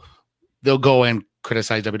 oh, they'll go and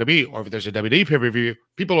criticize WWE, or if there's a WWE pay-per-view,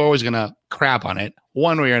 people are always going to crap on it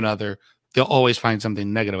one way or another. They'll always find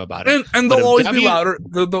something negative about it. And they'll always be louder.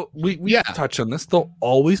 We touch on this. They'll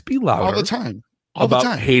always be louder all the time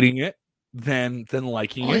about hating it than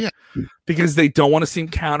liking it, because they don't want to seem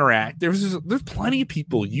counteract. There's plenty of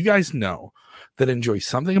people, you guys know, that enjoy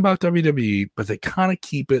something about WWE, but they kind of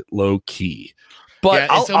keep it low key. But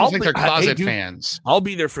it's almost like they're closet fans. I'll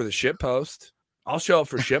be there for the shit post. I'll show up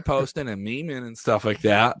for shit posting and memeing and stuff like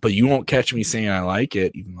that. But you won't catch me saying I like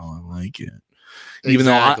it, even though I like it. Even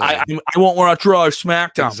though I won't watch Raw or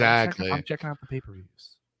SmackDown. Exactly. I'm checking out the pay-per-views.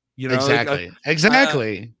 You know, exactly.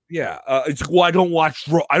 It's well, I don't watch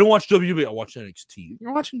Raw. I don't watch WWE. I watch NXT.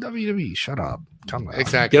 You're watching WWE. Shut up.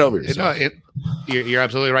 Exactly. Get over yourself. You're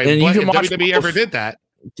absolutely right. And but you can watch WWE ever did that.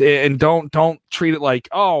 And don't treat it like,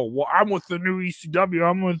 oh, well, I'm with the new ECW.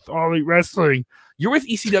 I'm with All Elite Wrestling. You're with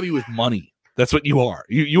ECW with money. That's what you are.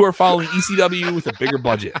 You are following ECW with a bigger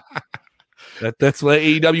budget. That's what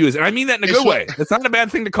AEW is, and I mean that in a good way. That's not a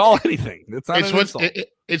bad thing to call anything.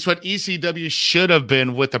 It's what ECW should have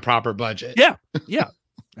been with the proper budget. Yeah,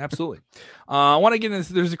 absolutely. I want to get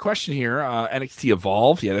into. There's a question here. NXT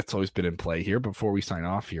Evolve. Yeah, that's always been in play here. Before we sign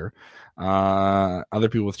off here, other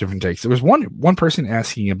people with different takes. There was one person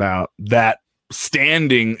asking about that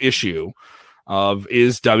standing issue of,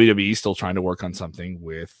 is WWE still trying to work on something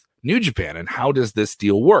with New Japan, and how does this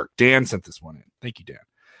deal work? Dan sent this one in. Thank you, Dan.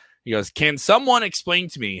 He goes, can someone explain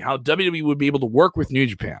to me how WWE would be able to work with New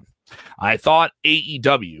Japan? I thought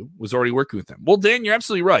AEW was already working with them. Well, Dan, you're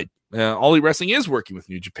absolutely right. All Elite Wrestling is working with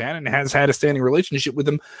New Japan and has had a standing relationship with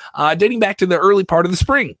them dating back to the early part of the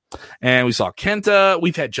spring. And we saw Kenta.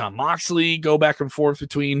 We've had Jon Moxley go back and forth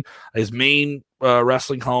between his main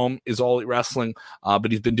wrestling home is All Elite Wrestling,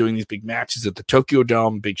 but he's been doing these big matches at the Tokyo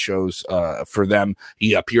Dome, big shows for them.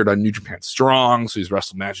 He appeared on New Japan Strong, so he's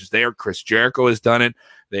wrestled matches there. Chris Jericho has done it.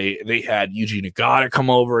 They had Yuji Nagata come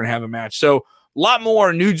over and have a match. So a lot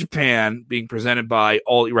more New Japan being presented by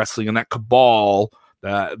All Elite Wrestling and that cabal,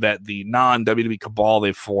 that the non-WWE cabal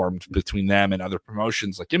they've formed between them and other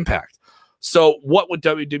promotions like Impact. So what would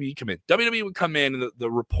WWE come in? WWE would come in, and the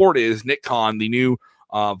report is Nick Khan, the new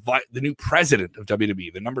president of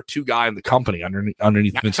WWE, the number 2 guy in the company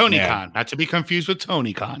underneath Vince Tony McMahon. Khan, not to be confused with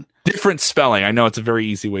Tony Khan. Different spelling. I know it's a very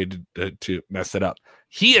easy way to mess it up.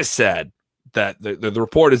 He has said that the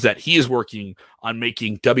report is that he is working on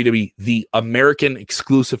making WWE the American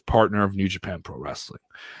exclusive partner of New Japan Pro Wrestling.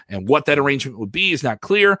 And what that arrangement would be is not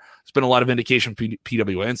clear. There's been a lot of indication from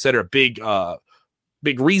PWA Insider. A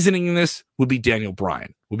big reasoning in this would be Daniel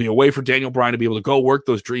Bryan. Would be a way for Daniel Bryan to be able to go work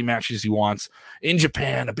those dream matches he wants in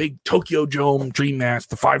Japan, a big Tokyo Dome dream match,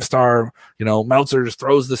 the 5-star, Meltzer just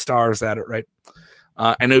throws the stars at it, right?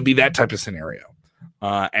 And it would be that type of scenario.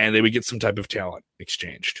 And they would get some type of talent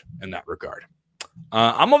exchanged in that regard.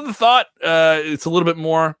 I'm of the thought it's a little bit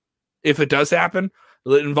more, if it does happen,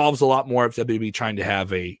 it involves a lot more of WWE trying to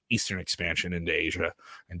have a Eastern expansion into Asia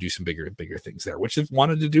and do some bigger things there, which they've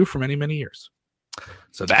wanted to do for many, many years.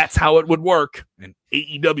 So that's how it would work. And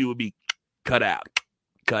AEW would be cut out.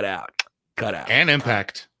 And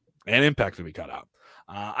Impact. And Impact would be cut out.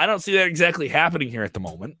 I don't see that exactly happening here at the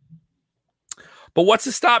moment. But what's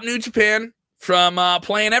to stop New Japan from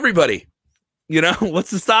playing everybody? What's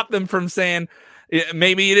to stop them from saying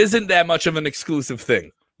maybe it isn't that much of an exclusive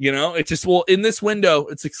thing? It's just, well, in this window,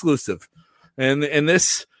 it's exclusive. And in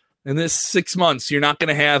this In this 6 months, you're not going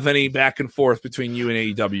to have any back and forth between you and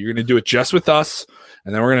AEW. You're going to do it just with us,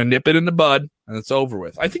 and then we're going to nip it in the bud, and it's over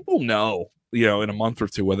with. I think we'll know, in a month or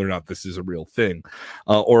two whether or not this is a real thing,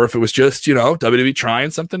 or if it was just, WWE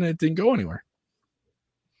trying something and it didn't go anywhere.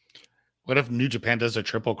 What if New Japan does a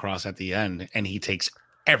triple cross at the end and he takes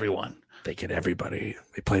everyone? They get everybody.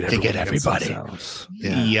 They played everyone. They get everybody.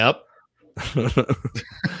 Yeah. Yep.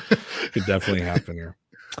 Could definitely happen here.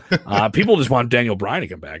 People just want Daniel Bryan to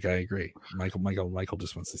come back. I agree. Michael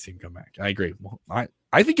just wants to see him come back. I agree. Well,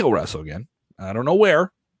 I think he'll wrestle again. I don't know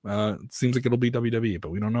where. It seems like it'll be WWE, but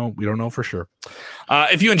we don't know. We don't know for sure.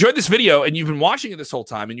 If you enjoyed this video and you've been watching it this whole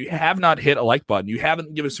time and you have not hit a like button, you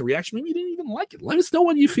haven't given us a reaction, maybe you didn't even like it. Let us know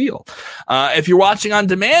what you feel. If you're watching on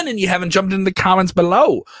demand and you haven't jumped into the comments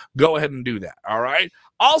below, go ahead and do that. All right.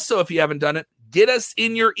 Also, if you haven't done it, get us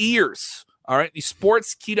in your ears. All right. The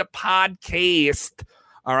Sportskeeda podcast,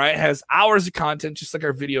 all right, has hours of content, just like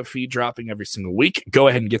our video feed dropping every single week. Go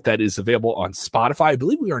ahead and get that. It is available on Spotify. I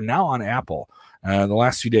believe we are now on Apple. The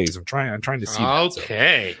last few days, I'm trying to see.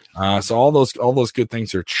 Okay. So all those good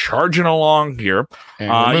things are charging along here. You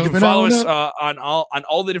can follow us on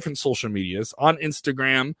all the different social medias on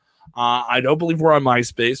Instagram. I don't believe we're on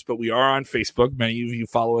MySpace, but we are on Facebook. Many of you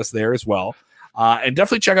follow us there as well. And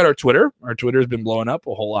definitely check out our Twitter. Our Twitter has been blowing up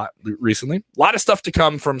a whole lot recently. A lot of stuff to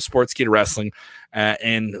come from Sportskeeda Wrestling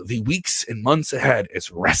in the weeks and months ahead as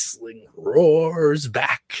wrestling roars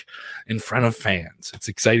back in front of fans. It's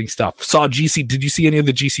exciting stuff. Did you see any of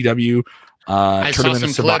the GCW Tournament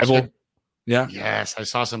of Survival? Yeah. Yes, I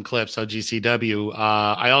saw some clips of GCW.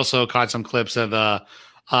 I also caught some clips of the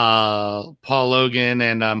Paul Logan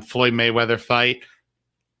and Floyd Mayweather fight.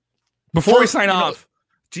 Before we sign off,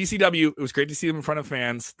 GCW, it was great to see them in front of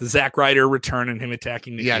fans. The Zack Ryder return and him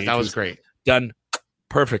attacking Nick Gage that was great. Done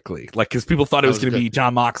perfectly. Like, because people thought it was going to be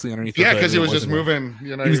John Moxley underneath. Yeah, because it was just moving.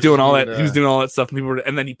 He was doing all that. He was doing all that stuff.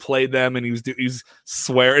 And then he played them, and he was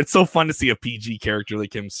swear. It's so fun to see a PG character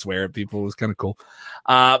like him swear at people. It was kind of cool.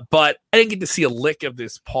 But I didn't get to see a lick of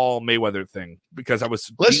this Paul Mayweather thing because I was.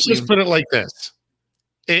 Let's just put it like this: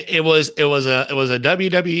 it was a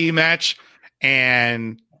WWE match,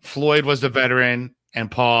 and Floyd was the veteran. And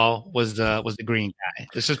Paul was the green guy.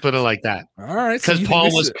 Let's just put it like that. All right, because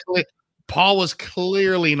Paul was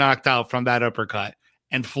clearly knocked out from that uppercut,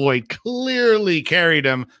 and Floyd clearly carried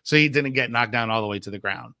him, so he didn't get knocked down all the way to the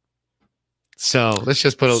ground. So let's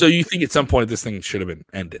just put. So you think at some point this thing should have been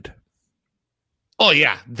ended? Oh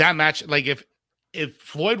yeah, that match. Like if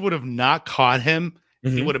Floyd would have not caught him,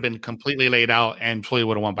 he would have been completely laid out, and Floyd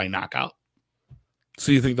would have won by knockout.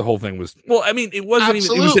 So you think the whole thing was? Well, I mean, it wasn't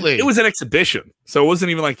even. It was an exhibition, so it wasn't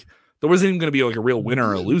even like there wasn't even going to be like a real winner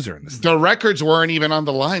or a loser in this. The records weren't even on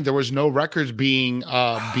the line. There was no records being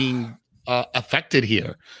affected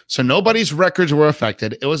here, so nobody's records were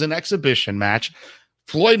affected. It was an exhibition match.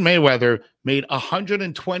 Floyd Mayweather made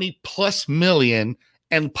 120 plus million,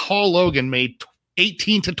 and Paul Logan made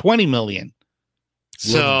 18 to 20 million.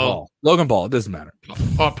 So Logan Paul, it doesn't matter.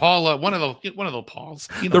 Paul, one of the Pauls.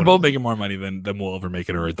 They're both making more money than we'll ever make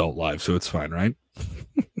in our adult lives, so it's fine, right?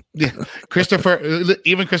 Yeah, Christopher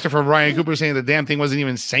Ryan Cooper saying the damn thing wasn't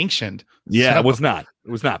even sanctioned. Yeah, it was not. It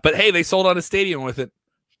was not. But hey, they sold out a stadium with it.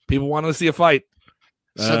 People wanted to see a fight.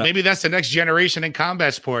 So maybe that's the next generation in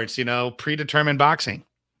combat sports. Predetermined boxing.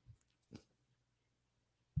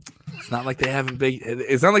 It's not like they haven't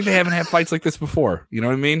had fights like this before. You know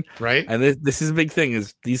what I mean? Right. And this is a big thing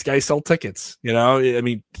is these guys sell tickets. You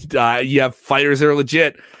have fighters that are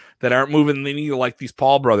legit that aren't moving the needle like these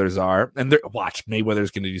Paul brothers are. And watch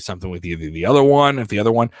Mayweather's going to do something with either the other one. If the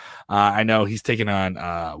other one, I know he's taking on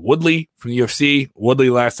Woodley from the UFC.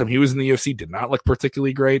 Woodley last time he was in the UFC did not look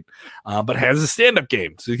particularly great, but has a stand-up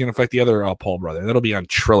game. So he's going to fight the other Paul brother. That'll be on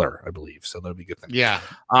Triller, I believe. So that'll be a good thing. Yeah.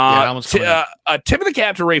 Tip of the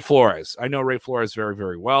cap to Ray Flores. I know Ray Flores very,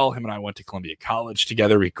 very well. Him and I went to Columbia College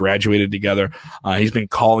together. We graduated together. He's been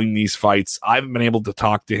calling these fights. I haven't been able to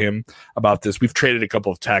talk to him about this. We've traded a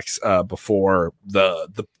couple of texts before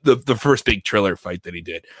the first big Triller fight that he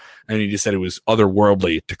did, and he just said it was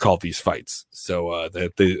otherworldly to call these fights. So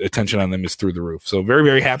the attention on them is through the roof. So very,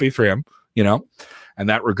 very happy for him, in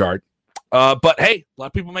that regard. But hey, a lot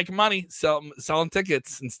of people making money selling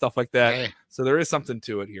tickets and stuff like that. Hey. So there is something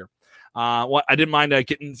to it here. I didn't mind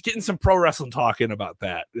getting some pro wrestling talking about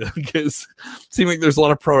that because it seemed like there's a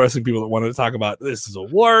lot of pro wrestling people that wanted to talk about this is a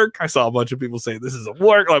work. I saw a bunch of people say this is a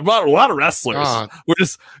work. Like a lot of wrestlers were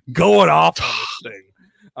just going off on this thing.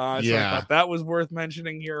 So I thought that was worth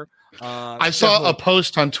mentioning here. I saw a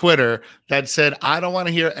post on Twitter that said, I don't want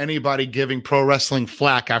to hear anybody giving pro wrestling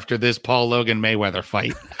flack after this Paul Logan Mayweather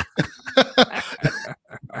fight.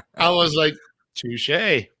 I was like,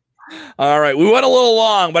 touche. All right, we went a little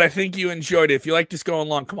long, but I think you enjoyed it. If you like just going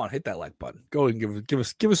long, come on, hit that like button. Go and give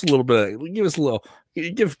us a little bit. Give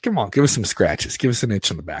us some scratches. Give us an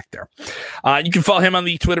itch on the back there. You can follow him on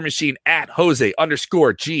the Twitter machine at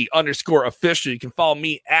Jose_G_official. You can follow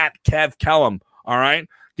me at Kev Kellam. All right,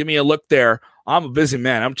 give me a look there. I'm a busy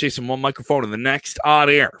man. I'm chasing one microphone and the next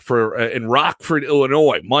on air for in Rockford,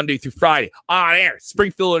 Illinois, Monday through Friday. On air,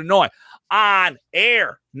 Springfield, Illinois. On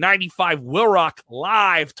air, 95 Will Rock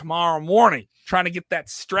live tomorrow morning. Trying to get that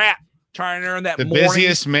strap. Trying to earn that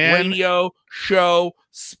busiest man radio show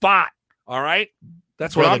spot. All right,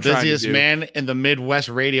 that's what I'm trying to do. The busiest man in the Midwest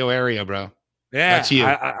radio area, bro. Yeah, that's you.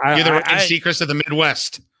 You're the Ryan Seacrest of the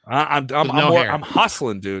Midwest. I'm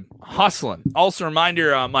hustling, dude. Hustling. Also,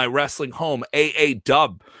 reminder, my wrestling home,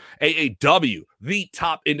 AAW, the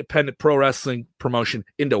top independent pro wrestling promotion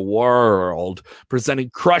in the world, presenting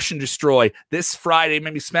Crush and Destroy this Friday.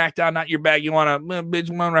 Maybe SmackDown, not your bag. You want to bitch?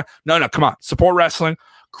 No, come on. Support wrestling.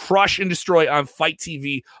 Crush and Destroy on Fight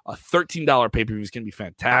TV. A $13 pay-per-view is going to be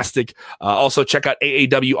fantastic. Also, check out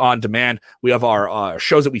AAW On Demand. We have our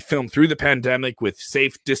shows that we filmed through the pandemic with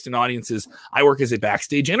safe, distant audiences. I work as a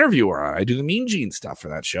backstage interviewer. I do the Mean Gene stuff for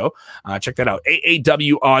that show. Check that out.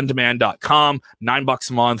 AAWOndemand.com. $9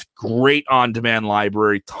 a month. Great on-demand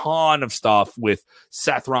library. Ton of stuff with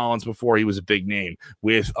Seth Rollins before he was a big name.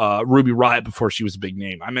 With Ruby Riott before she was a big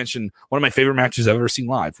name. I mentioned one of my favorite matches I've ever seen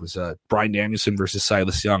live was Bryan Danielson versus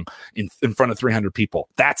Silas Young in front of 300 people.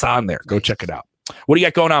 That's on there. Go check it out. What do you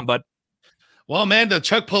got going on, bud? Well, man, the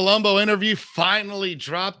Chuck Palumbo interview finally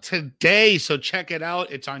dropped today, so check it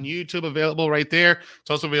out. It's on YouTube, available right there.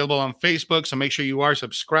 It's also available on Facebook, so make sure you are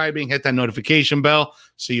subscribing. Hit that notification bell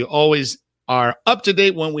so you always are up to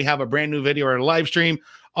date when we have a brand new video or a live stream.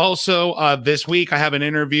 Also, this week I have an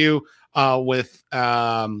interview with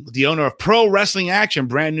the owner of Pro Wrestling Action,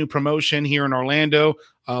 brand new promotion here in Orlando,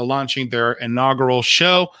 launching their inaugural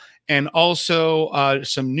show, and also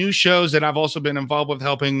some new shows that I've also been involved with,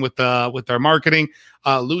 helping with their marketing.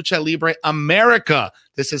 Lucha Libre America.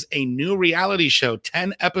 This is a new reality show,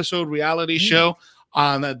 10-episode reality show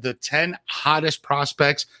on the 10 hottest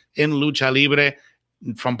prospects in Lucha Libre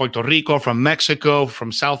from Puerto Rico, from Mexico,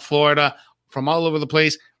 from South Florida, from all over the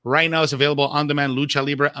place. Right now, it's available on demand,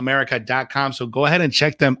 luchalibreamerica.com. So go ahead and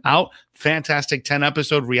check them out. Fantastic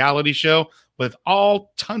 10-episode reality show with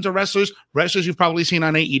all tons of wrestlers you've probably seen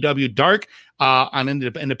on AEW Dark, on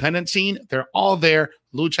independent scene. They're all there.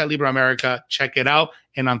 Lucha Libre America. Check it out.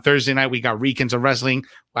 And on Thursday night, we got Weekends of Wrestling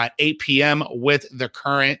at 8 p.m. with the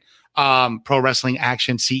current Pro Wrestling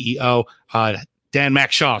Action CEO, Dan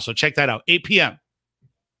McShaw. So check that out, 8 p.m.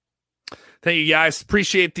 Thank you, guys.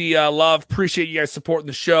 Appreciate the love. Appreciate you guys supporting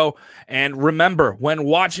the show. And remember, when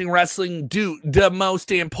watching wrestling, do the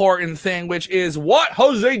most important thing, which is what?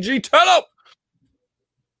 Jose G. Tell him.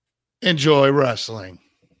 Enjoy wrestling.